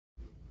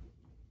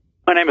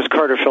My name is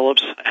Carter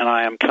Phillips, and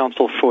I am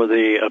counsel for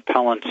the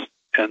appellants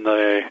in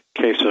the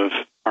case of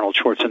Arnold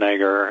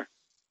Schwarzenegger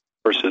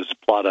versus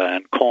Plata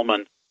and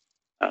Coleman.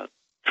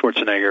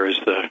 Schwarzenegger is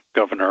the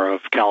governor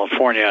of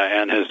California,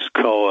 and his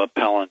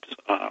co-appellants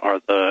are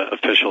the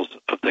officials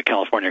of the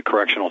California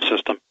correctional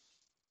system.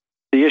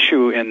 The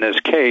issue in this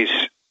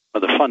case,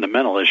 or the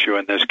fundamental issue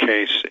in this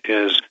case,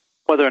 is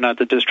whether or not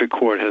the district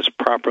court has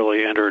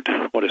properly entered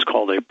what is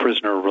called a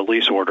prisoner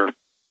release order.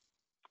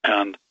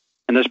 And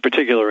in this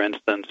particular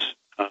instance,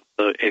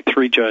 a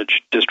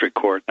three-judge district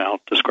court, and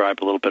I'll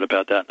describe a little bit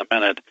about that in a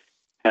minute,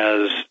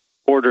 has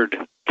ordered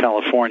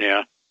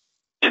California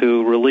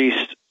to release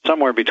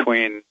somewhere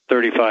between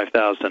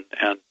 35,000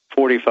 and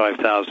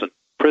 45,000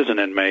 prison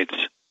inmates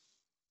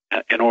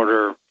in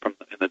order, in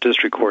the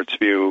district court's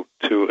view,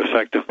 to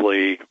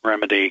effectively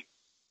remedy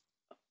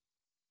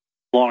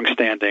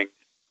long-standing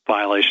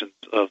violations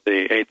of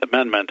the Eighth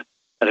Amendment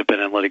that have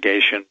been in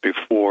litigation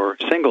before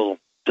single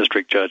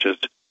district judges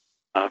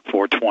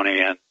for 20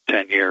 and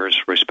 10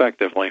 years,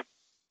 respectively.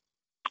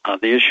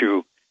 The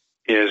issue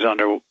is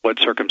under what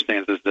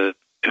circumstances, if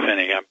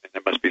any, I mean,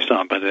 there must be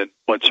some, but in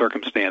what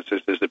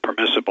circumstances is it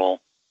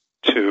permissible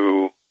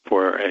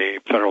for a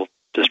federal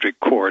district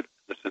court,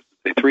 this is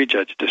a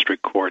three-judge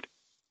district court,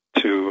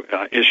 to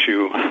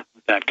issue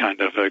that kind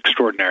of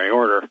extraordinary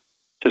order?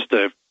 Just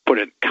to put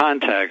it in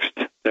context,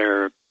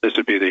 this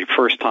would be the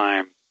first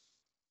time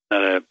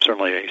that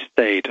certainly a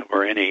state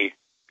or any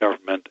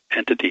government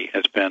entity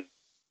has been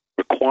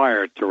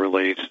required to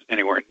release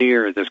anywhere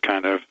near this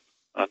kind of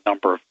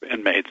number of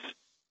inmates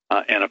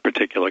in a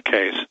particular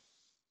case.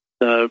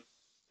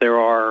 There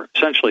are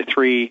essentially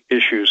three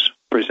issues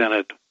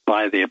presented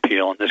by the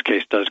appeal, and this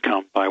case does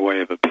come by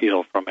way of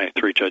appeal from a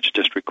three-judge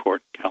district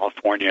court in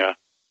California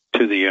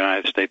to the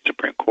United States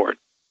Supreme Court.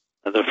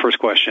 The first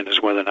question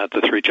is whether or not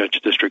the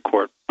three-judge district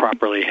court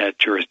properly had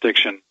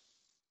jurisdiction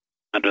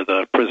under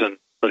the Prison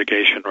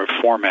Litigation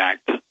Reform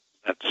Act.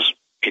 That's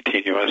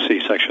 18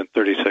 U.S.C. Section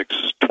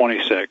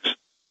 3626.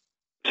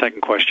 The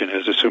second question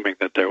is, assuming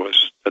that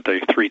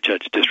the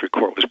three-judge district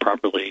court was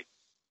properly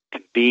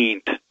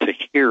convened to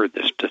hear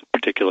this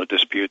particular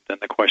dispute, then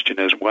the question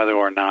is whether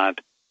or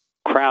not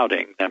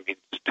crowding, that means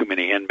too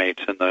many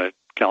inmates in the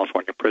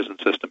California prison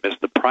system, is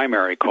the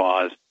primary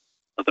cause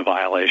of the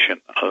violation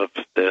of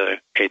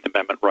the Eighth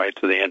Amendment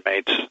rights of the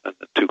inmates and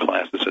the two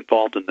classes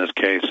involved in this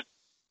case,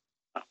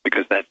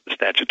 because that's the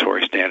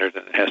statutory standard,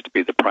 and it has to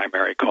be the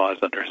primary cause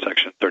under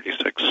Section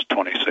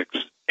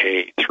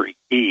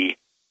 3626A3E.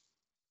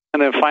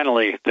 And then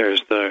finally,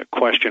 there's the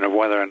question of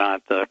whether or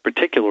not the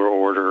particular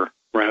order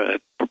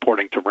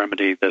purporting to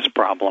remedy this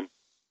problem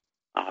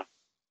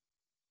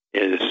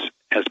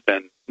has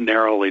been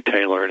narrowly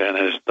tailored and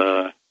is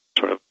the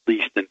sort of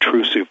least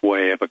intrusive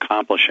way of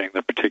accomplishing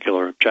the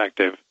particular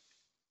objective,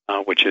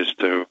 which is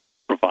to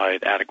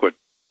provide adequate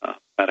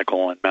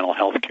medical and mental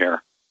health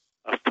care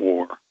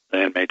for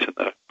the inmates in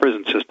the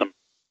prison system.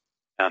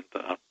 And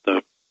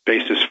the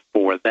basis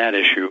for that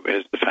issue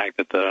is the fact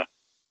that the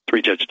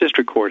three-judge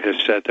district court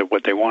has said that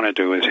what they want to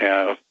do is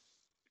have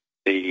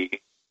the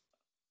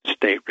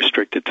state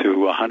restricted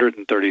to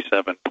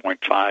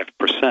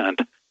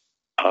 137.5%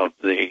 of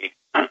the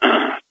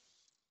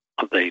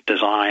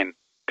design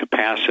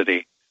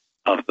capacity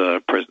of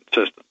the prison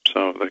system.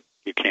 So that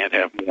you can't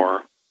have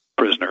more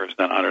prisoners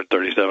than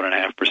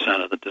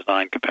 137.5% of the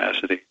design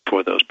capacity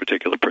for those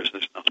particular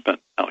prisons.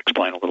 I'll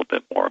explain a little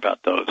bit more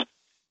about those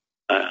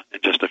in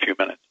just a few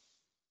minutes.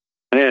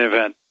 In any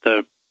event,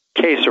 the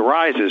case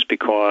arises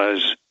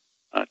because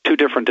two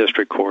different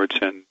district courts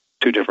in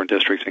two different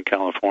districts in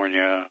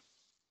California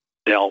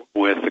dealt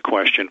with the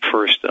question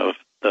first of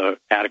the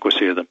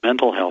adequacy of the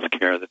mental health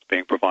care that's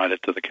being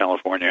provided to the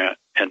California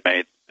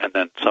inmates, and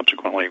then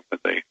subsequently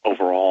with the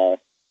overall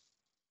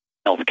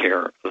health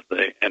care of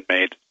the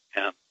inmates.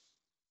 And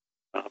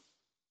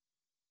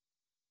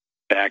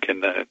back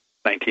in the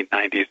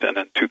 1990s and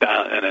in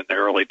the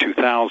early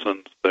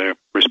 2000s, the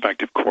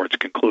respective courts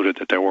concluded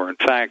that there were, in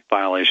fact,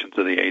 violations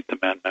of the Eighth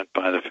Amendment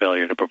by the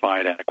failure to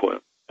provide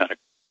adequate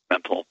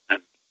mental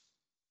and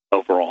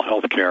overall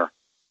health care,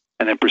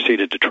 and then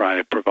proceeded to try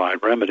to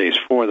provide remedies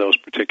for those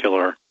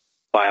particular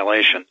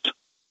violations.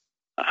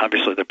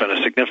 Obviously, there have been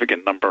a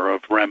significant number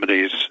of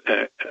remedies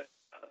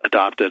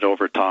adopted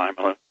over time.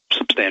 A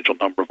substantial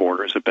number of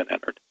orders have been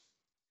entered.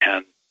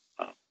 And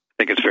I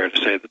think it's fair to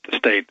say that the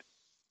state,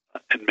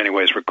 in many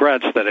ways,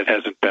 regrets that it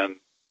hasn't been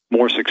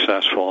more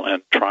successful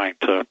in trying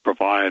to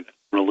provide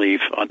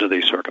relief under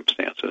these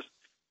circumstances.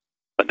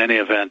 But in any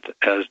event,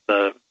 as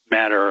the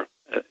matter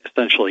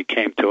essentially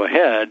came to a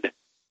head,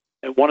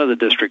 one of the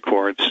district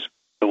courts,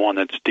 the one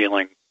that's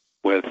dealing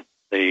with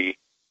the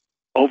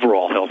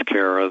overall health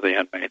care of the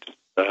inmates,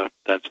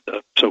 that's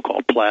the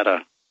so-called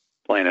Plata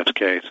plaintiff's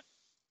case,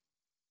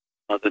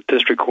 the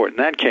district court in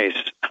that case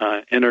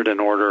entered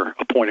an order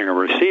appointing a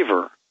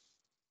receiver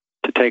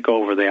to take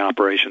over the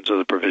operations of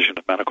the provision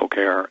of medical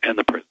care in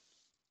the prison.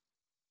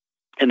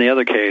 In the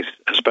other case,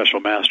 a special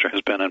master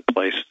has been in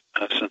place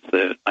since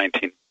the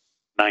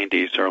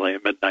 1990s, early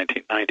and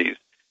mid-1990s,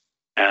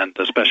 and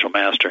the special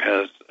master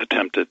has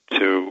attempted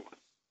to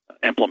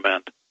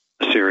implement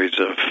a series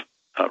of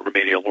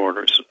remedial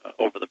orders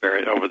over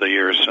the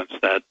years since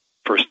that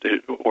first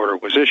order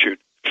was issued.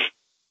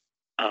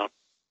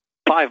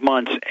 5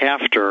 months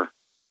after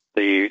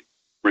the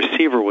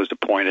receiver was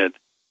appointed,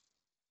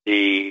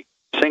 the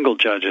single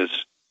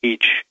judges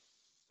each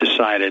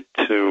decided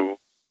to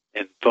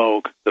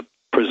invoke the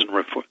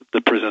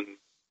Prison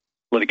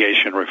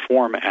Litigation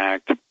Reform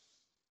Act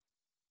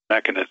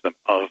mechanism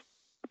of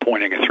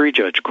appointing a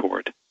 3-judge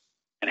court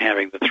and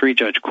having the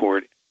 3-judge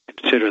court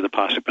consider the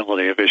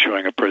possibility of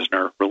issuing a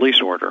prisoner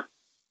release order,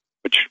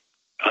 which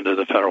under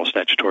the federal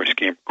statutory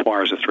scheme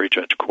requires a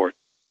 3-judge court.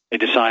 They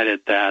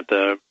decided that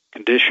the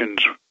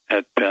conditions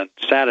had been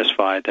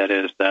satisfied, that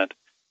is, that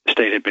the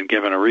state had been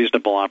given a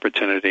reasonable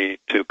opportunity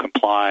to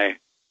comply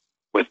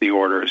with the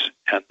orders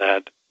and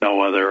that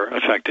no other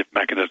effective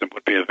mechanism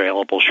would be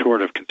available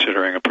short of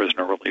considering a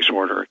prisoner release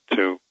order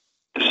to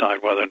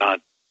decide whether or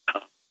not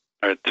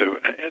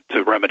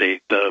to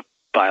remedy the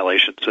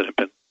violations that have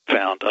been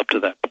found up to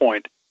that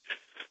point.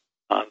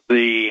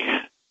 The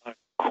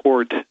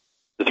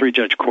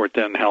 3-judge court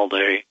then held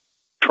a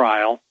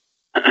trial,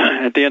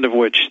 at the end of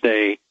which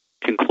they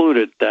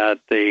concluded that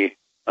the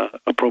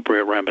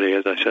appropriate remedy,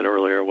 as I said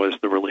earlier, was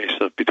the release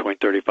of between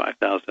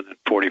 35,000 and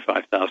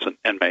 45,000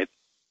 inmates.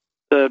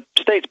 The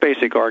state's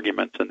basic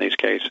arguments in these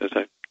cases,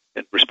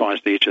 in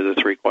response to each of the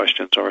 3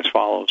 questions, are as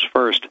follows.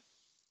 First,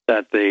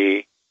 that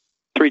the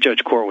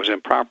 3-judge court was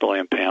improperly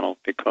impaneled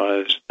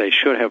because they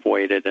should have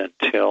waited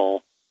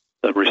until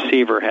the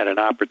receiver had an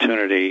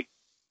opportunity,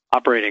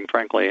 operating,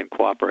 frankly, in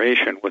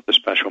cooperation with the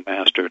special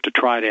master, to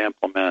try to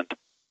implement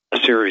a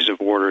series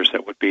of orders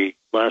that would be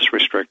less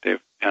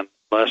restrictive and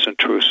less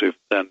intrusive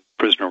than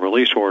prisoner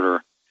release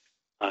order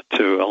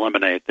to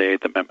eliminate the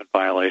Eighth Amendment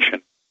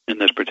violation. In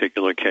this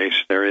particular case,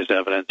 there is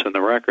evidence in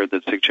the record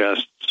that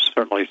suggests,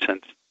 certainly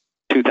since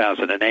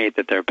 2008,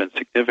 that there have been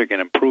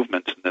significant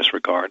improvements in this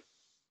regard,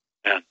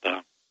 and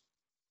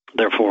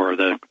therefore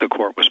the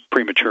court was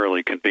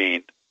prematurely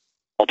convened.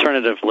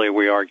 Alternatively,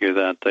 we argue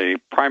that the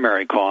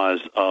primary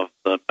cause of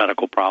the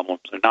medical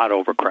problems are not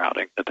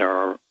overcrowding, that there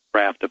are a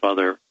raft of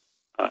other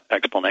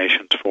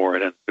explanations for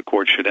it, and the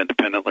court should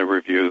independently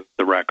review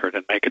the record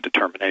and make a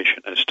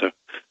determination as to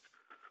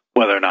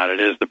whether or not it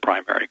is the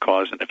primary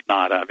cause, and if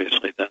not,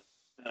 obviously, then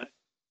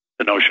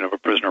the notion of a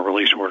prisoner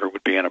release order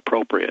would be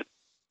inappropriate.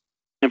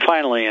 And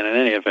finally, and in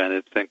any event,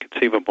 it's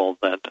inconceivable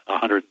that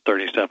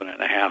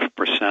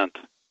 137.5%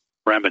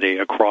 remedy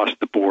across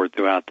the board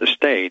throughout the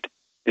state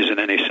is in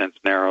any sense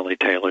narrowly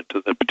tailored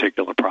to the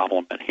particular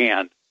problem at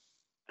hand,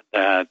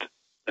 that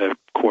the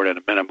court at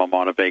a minimum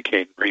ought to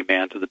vacate and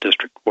remand to the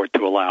district court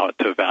to allow it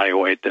to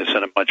evaluate this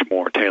in a much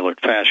more tailored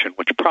fashion,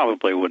 which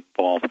probably would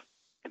involve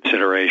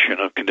consideration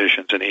of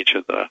conditions in each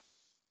of the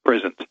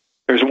prisons.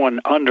 There's one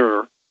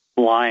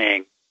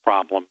underlying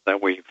problem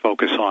that we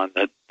focus on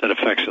that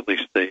affects at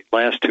least the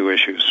last 2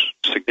 issues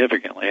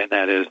significantly, and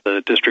that is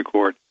the district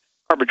court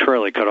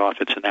arbitrarily cut off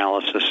its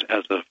analysis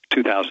as of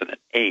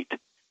 2008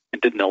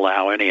 and didn't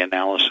allow any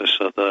analysis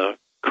of the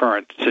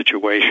current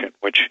situation,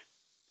 which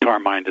to our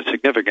mind is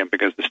significant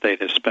because the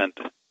state has spent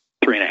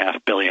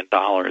 $3.5 billion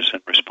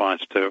in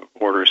response to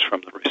orders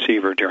from the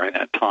receiver during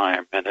that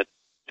time, and it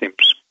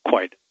seems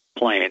quite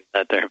plain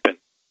that there have been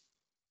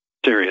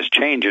serious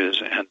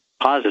changes and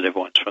positive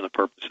ones for the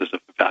purposes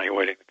of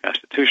evaluating the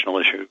constitutional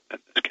issue in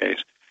this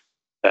case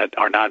that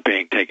are not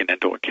being taken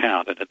into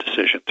account in a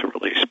decision to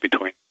release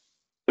between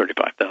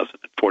 35,000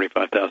 and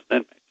 45,000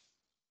 inmates.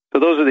 So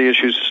those are the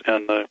issues,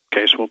 and the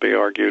case will be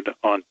argued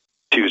on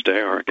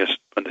Tuesday, or I guess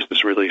when this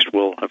is released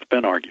will have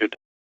been argued.